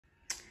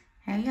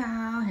Hey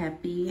y'all,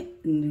 happy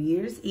New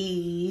Year's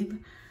Eve.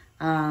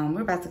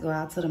 We're about to go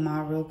out to the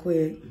mall real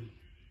quick.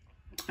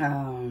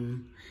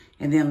 And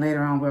then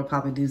later on we'll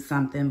probably do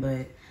something,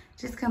 but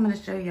just coming to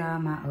show y'all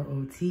my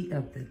OOT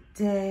of the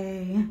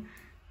day.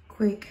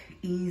 Quick,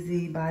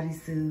 easy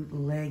bodysuit,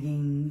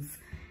 leggings,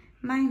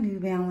 my New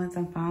Balance,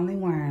 I'm finally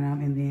wearing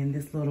them. And then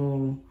this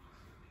little,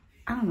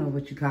 I don't know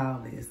what you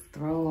call this,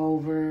 throw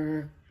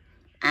over,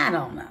 I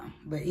don't know.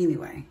 But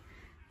anyway,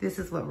 this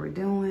is what we're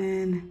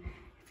doing.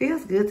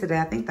 Feels good today.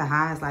 I think the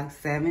high is like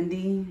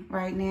 70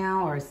 right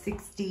now, or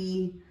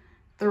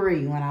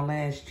 63 when I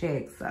last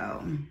checked.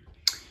 So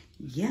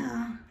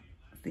yeah,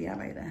 see y'all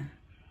later.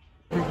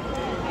 Those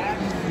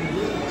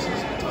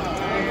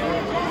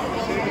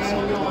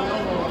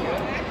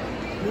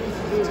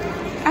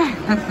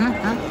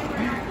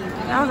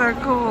are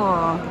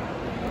cool.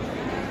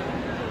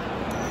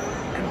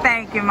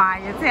 Thank you,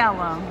 Maya. Tell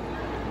them.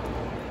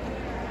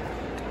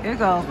 It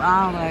goes.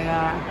 Oh my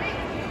God,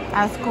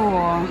 that's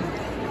cool.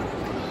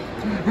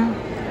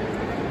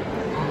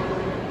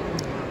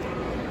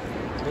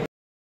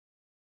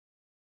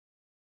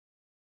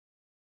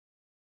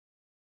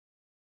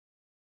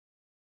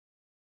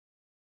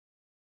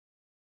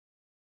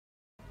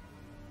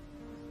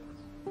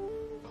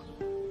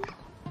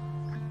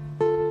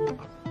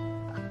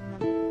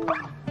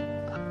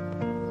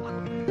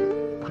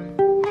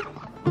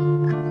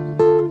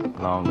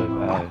 Long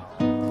live Ed.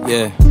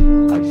 Yeah.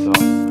 I saw.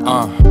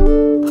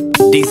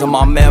 These are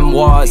my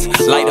memoirs.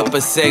 Light up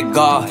a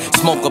cigar,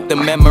 smoke up the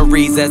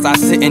memories as I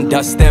sit and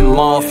dust them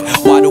off.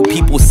 Why do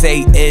people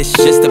say it's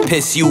just to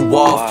piss you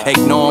off?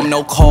 Ignore them,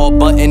 no call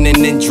button,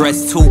 and then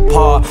dress too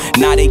par.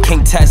 Now they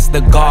can't test the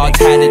guards,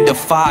 had to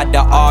defy the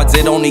odds.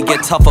 It only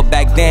get tougher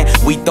back then,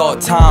 we thought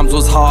times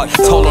was hard.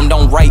 Told them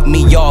don't write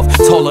me off,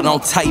 told her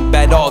don't type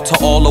at all. To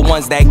all the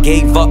ones that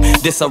gave up,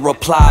 this a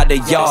reply to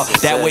y'all.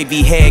 That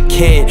wavy haired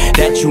kid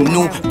that you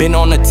knew, been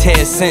on a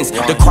tear since.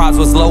 The cries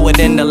was lower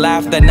than the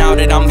laughter now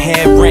that I'm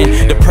hearing.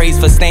 The praise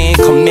for staying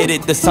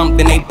committed to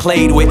something they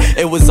played with.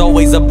 It was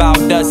always about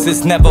us,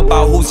 it's never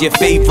about who's your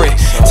favorite.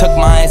 Took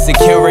my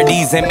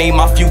insecurities and made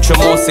my future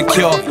more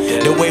secure.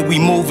 The way we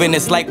moving,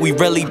 it's like we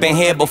really been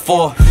here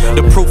before.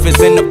 The proof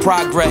is in the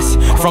progress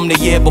from the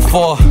year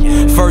before.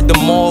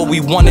 Furthermore, we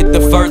wanted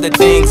to further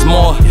things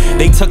more.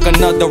 They took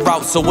another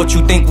route, so what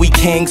you think we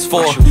kings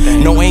for?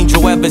 No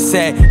angel ever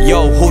said,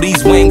 yo, who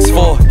these wings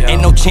for?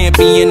 Ain't no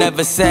champion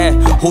ever said,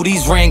 who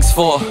these rings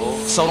for?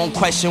 So don't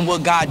question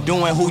what God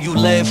doing, who you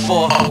live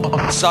for.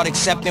 Start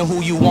accepting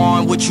who you are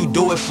and what you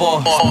do it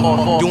for.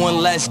 Doing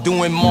less,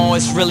 doing more,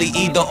 it's really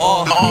either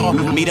or.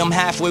 Meet them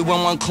halfway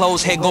when one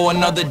close, here go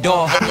another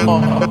door.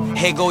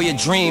 Here go your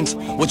dreams,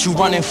 what you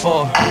running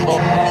for?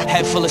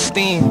 Head full of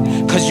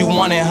steam, cause you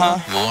want it,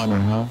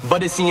 huh?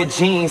 But it's in your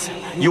genes,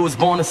 you was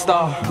born a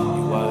star.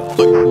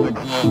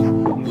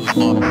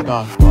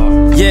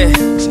 Yeah,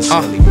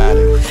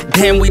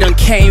 damn, we done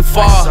came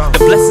far. The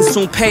blessings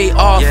soon pay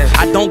off.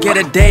 I don't get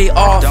a day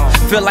off.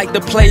 Feel like the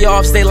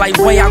playoffs, they like,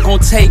 when y'all gon'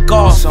 take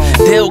off?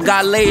 Dale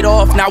got laid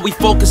off, now we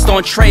focused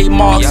on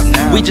trademarks.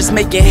 We just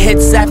making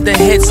hits after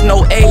hits,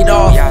 no aid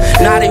off.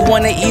 Now they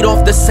wanna eat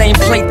off the same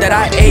plate that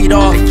I ate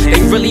off.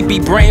 They really be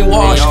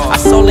brainwashed, I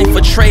sold in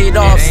for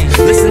trade-offs.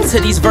 Listen to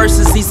these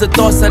verses, these are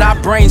thoughts that I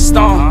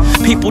brainstorm.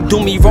 People do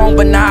me wrong,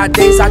 but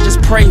nowadays I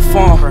just pray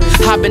for them.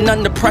 I've been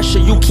under pressure,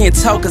 you can't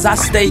tell cause I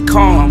stay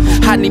calm.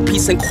 I need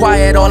peace and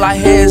quiet, all I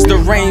hear is the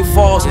rain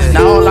falls.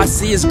 Now all I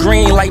see is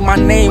green like my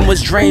name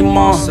was Draymond.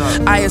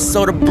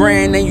 ISO the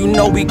brand and you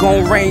know we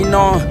gon' rain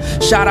on.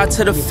 Shout out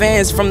to the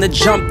fans from the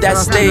jump that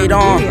stayed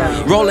on.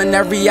 Rolling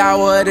every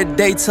hour of the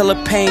day till the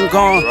pain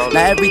gone.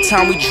 Now every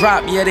time we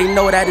drop, yeah, they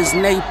know that is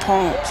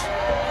napalm.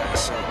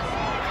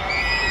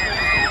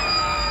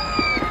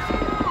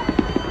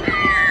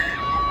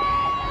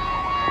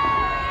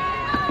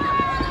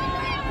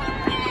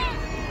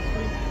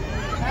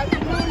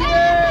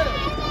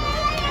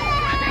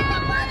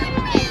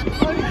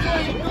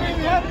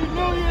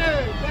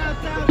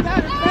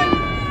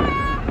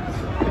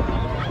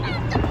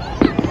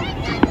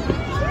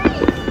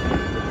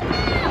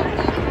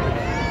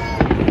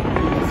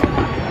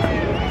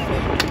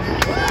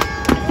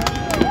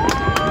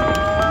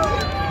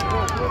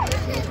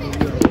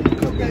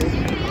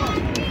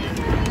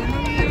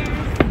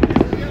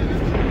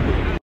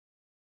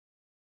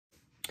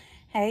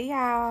 Hey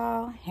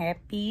y'all,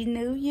 happy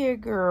new year,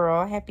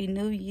 girl. Happy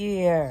new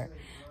year.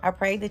 I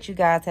pray that you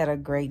guys had a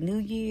great new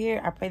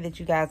year. I pray that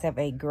you guys have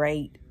a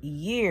great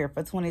year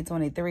for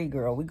 2023,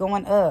 girl. We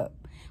going up.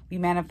 We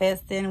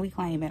manifesting, we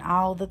claiming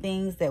all the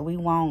things that we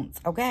want,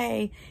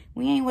 okay?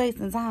 We ain't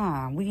wasting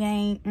time. We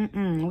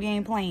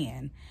ain't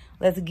playing.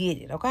 Let's get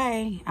it,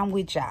 okay? I'm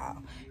with y'all.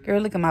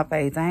 Girl, look at my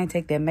face. I ain't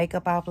take that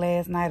makeup off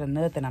last night or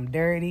nothing. I'm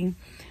dirty.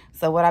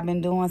 So what I've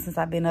been doing since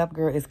I've been up,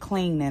 girl, is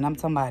cleaning. I'm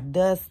talking about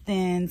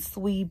dusting,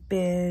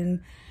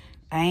 sweeping.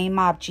 I ain't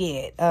mopped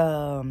yet.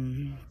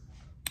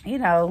 You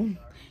know,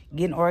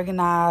 getting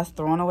organized,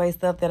 throwing away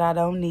stuff that I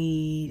don't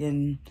need,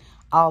 and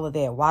all of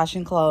that.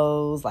 Washing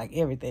clothes, like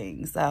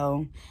everything.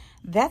 So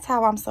that's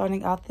how I'm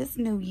starting off this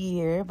new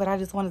year. But I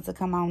just wanted to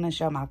come on and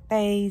show my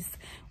face.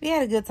 We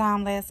had a good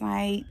time last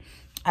night.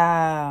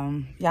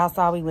 Y'all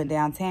saw we went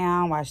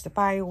downtown, watched the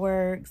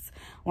fireworks.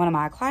 One of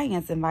my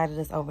clients invited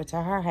us over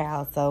to her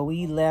house, so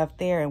we left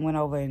there and went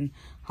over and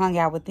hung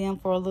out with them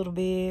for a little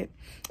bit.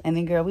 And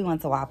then, girl, we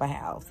went to Waffle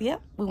House.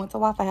 Yep, we went to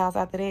Waffle House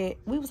after that.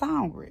 We was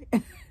hungry.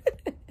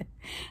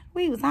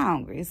 We was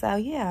hungry. So,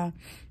 yeah,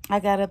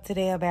 I got up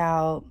today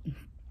about,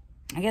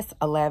 I guess,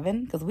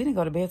 11, because we didn't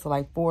go to bed till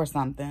like 4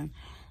 something.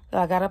 So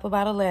I got up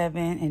about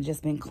 11 and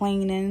just been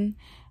cleaning.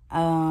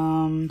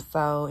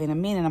 So in a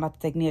minute, I'm about to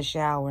take me a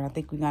shower. I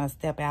think we're going to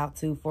step out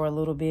too for a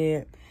little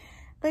bit.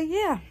 But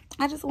yeah,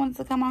 I just wanted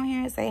to come on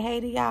here and say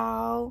hey to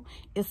y'all.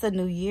 It's a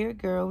new year,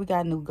 girl. We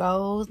got new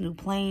goals, new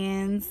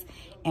plans,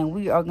 and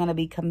we are going to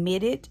be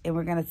committed, and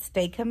we're going to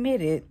stay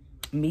committed.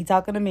 Me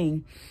talking to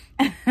me.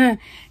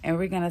 And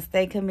we're going to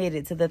stay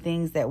committed to the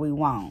things that we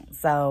want.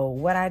 So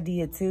what I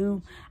did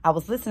too, I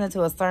was listening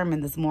to a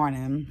sermon this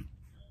morning,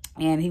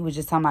 and he was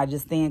just talking about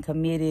just staying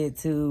committed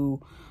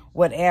to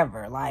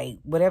whatever, like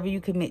whatever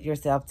you commit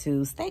yourself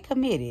to, stay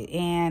committed.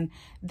 And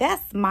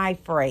that's my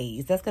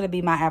phrase. That's going to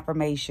be my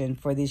affirmation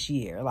for this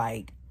year.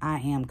 Like, I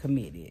am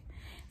committed.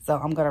 So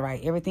I'm going to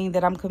write everything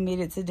that I'm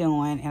committed to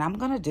doing, and I'm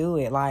going to do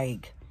it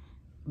like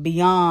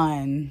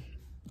beyond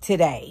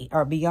today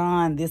or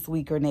beyond this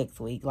week or next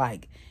week.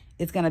 Like,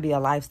 it's going to be a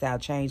lifestyle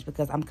change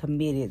because I'm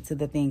committed to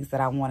the things that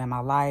I want in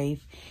my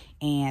life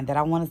and that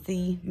I want to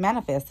see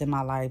manifest in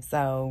my life.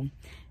 So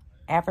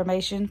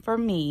affirmation for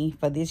me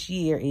for this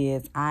year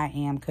is I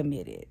am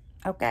committed.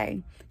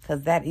 Okay?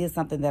 Because that is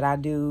something that I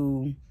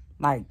do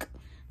like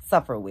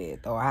suffer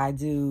with, or I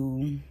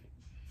do,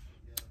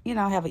 you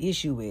know, have an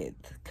issue with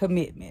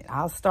commitment.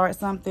 I'll start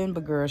something,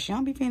 but girl, she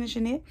don't be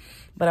finishing it.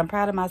 But I'm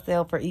proud of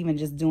myself for even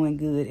just doing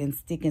good and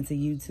sticking to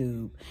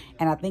YouTube.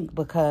 And I think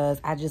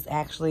because I just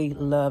actually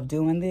love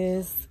doing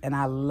this, and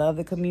I love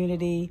the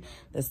community,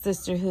 the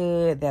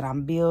sisterhood that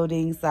I'm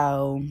building.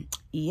 So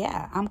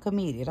yeah, I'm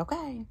committed.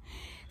 Okay.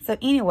 So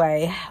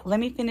anyway, let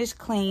me finish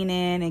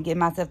cleaning and get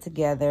myself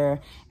together.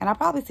 And I'll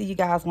probably see you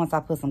guys once I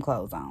put some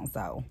clothes on.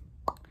 So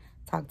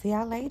talk to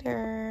y'all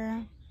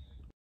later.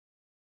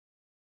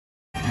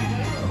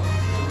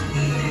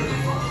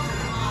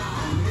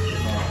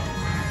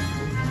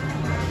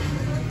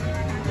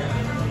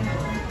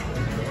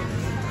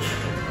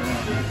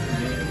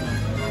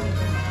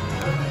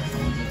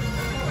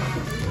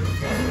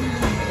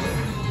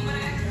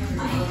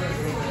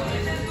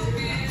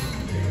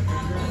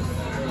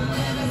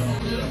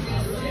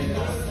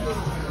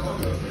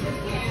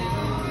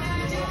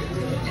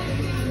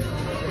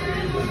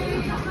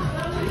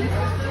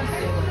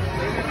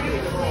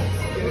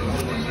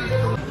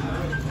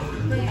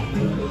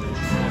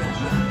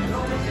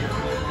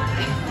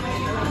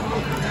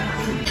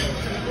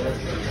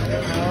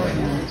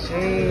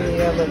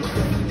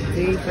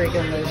 These freaking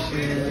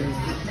delicious.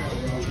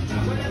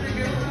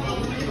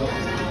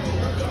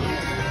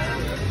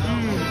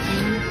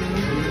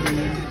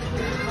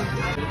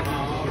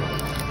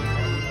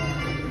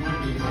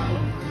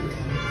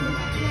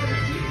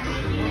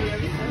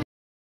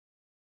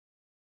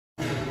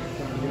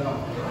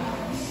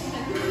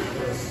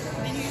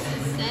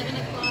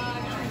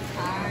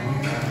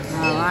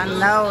 Oh, I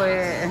know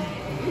it.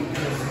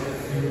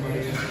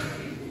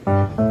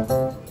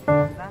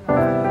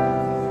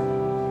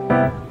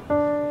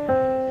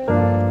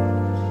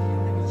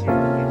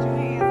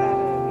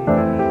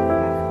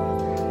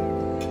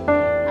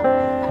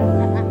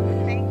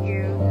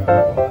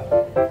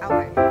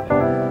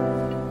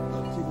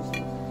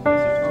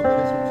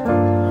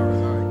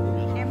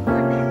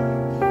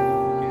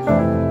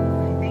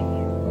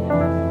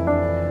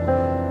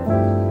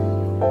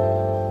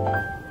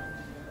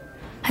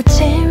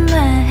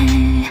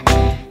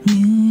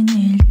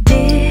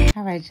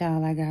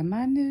 Y'all, I got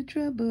my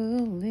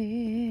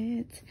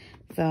NutriBullet.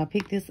 So I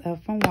picked this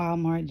up from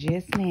Walmart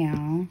just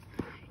now.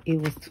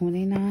 It was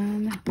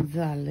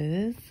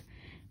 $29.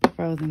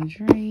 Frozen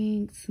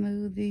drinks,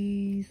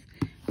 smoothies,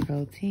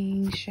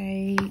 protein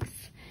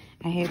shakes.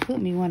 I had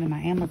put me one in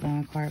my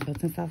Amazon cart,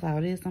 but since I saw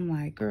this, I'm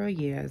like, girl,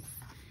 yes.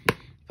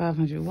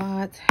 500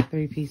 watts,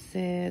 3-piece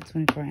set,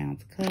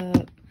 24-ounce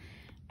cup.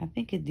 I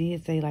think it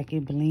did say like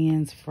it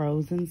blends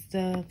frozen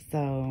stuff.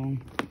 So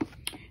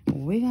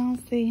we gonna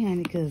see,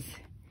 honey, because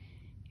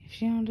if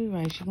she don't do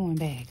right, she going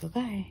back,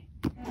 okay?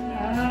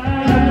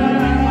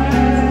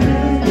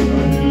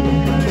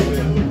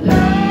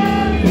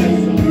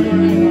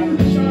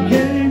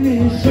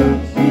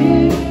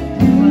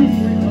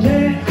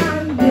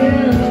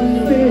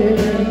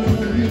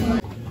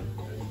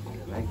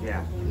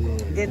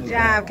 Good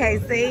job,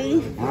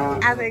 KC.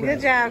 I said,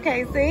 good job,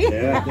 KC.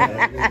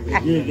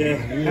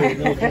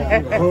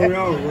 Yeah. Hold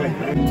on.